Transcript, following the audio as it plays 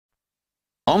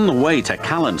On the way to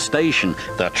Callan Station,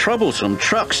 the troublesome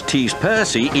trucks teased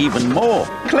Percy even more.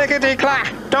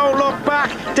 Clickety-clack! Don't look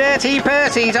back! Dirty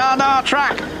Percy's on our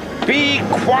track! Be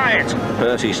quiet!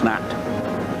 Percy snapped.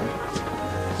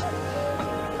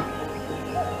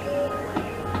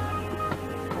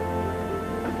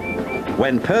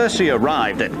 When Percy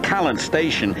arrived at Callan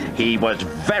Station, he was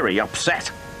very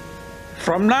upset.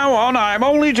 From now on, I'm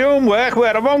only doing work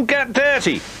where I won't get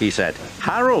dirty, he said.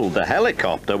 Harold the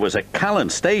helicopter was at Callan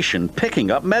Station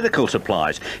picking up medical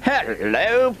supplies.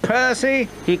 Hello, Percy,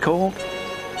 he called.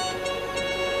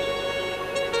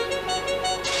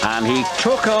 And he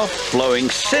took off, blowing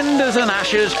cinders and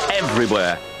ashes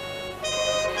everywhere.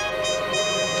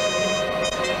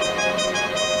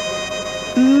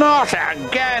 Not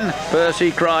again,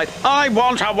 Percy cried. I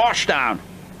want a washdown.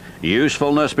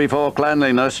 Usefulness before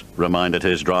cleanliness, reminded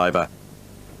his driver.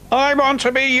 I want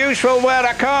to be useful where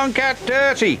I can't get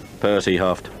dirty, Percy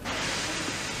huffed.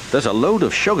 There's a load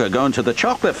of sugar going to the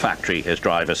chocolate factory, his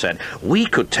driver said. We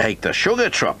could take the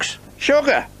sugar trucks.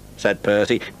 Sugar, said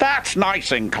Percy. That's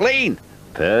nice and clean.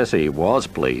 Percy was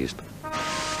pleased.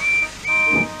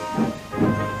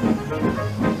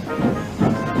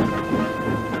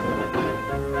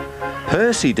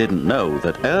 Percy didn't know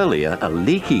that earlier a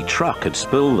leaky truck had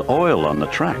spilled oil on the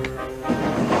track.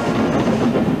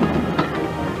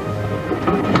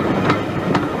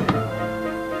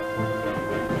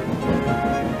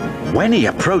 When he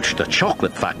approached the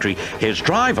chocolate factory, his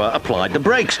driver applied the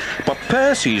brakes, but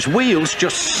Percy's wheels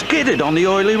just skidded on the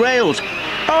oily rails.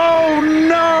 Oh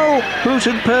no!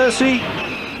 Hooted Percy.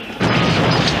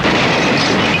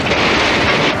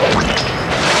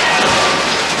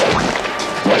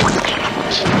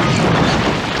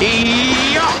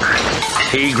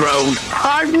 Yuck! He groaned.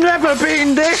 I've never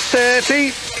been this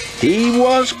dirty. He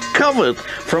was covered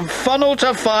from funnel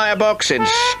to firebox in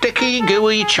sticky,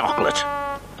 gooey chocolate.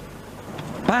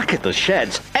 Back at the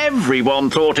sheds, everyone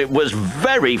thought it was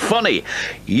very funny.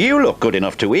 You look good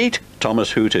enough to eat, Thomas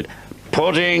hooted.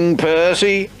 Pudding,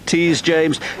 Percy, teased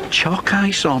James. Chalk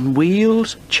ice on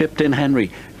wheels, chipped in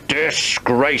Henry.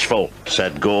 Disgraceful,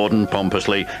 said Gordon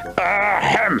pompously.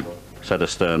 Ahem, said a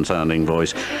stern-sounding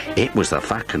voice. It was the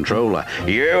Fat Controller.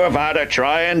 You have had a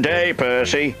trying day,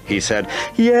 Percy, he said.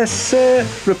 Yes, sir,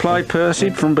 replied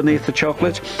Percy from beneath the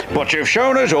chocolate. But you've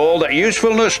shown us all that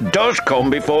usefulness does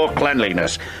come before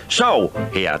cleanliness. So,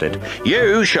 he added,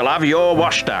 you shall have your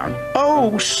washdown.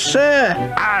 Oh,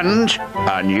 sir. And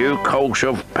a new coat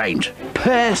of paint.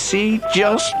 Percy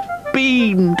just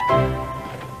beamed.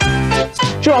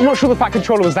 Do you know, I'm not sure the Fat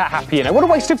Controller was that happy, you know. What a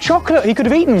waste of chocolate. He could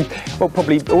have eaten, well,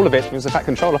 probably all of it. He was a Fat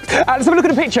Controller. Let's have a look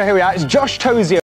at a picture. Here we are. It's Josh Tozier.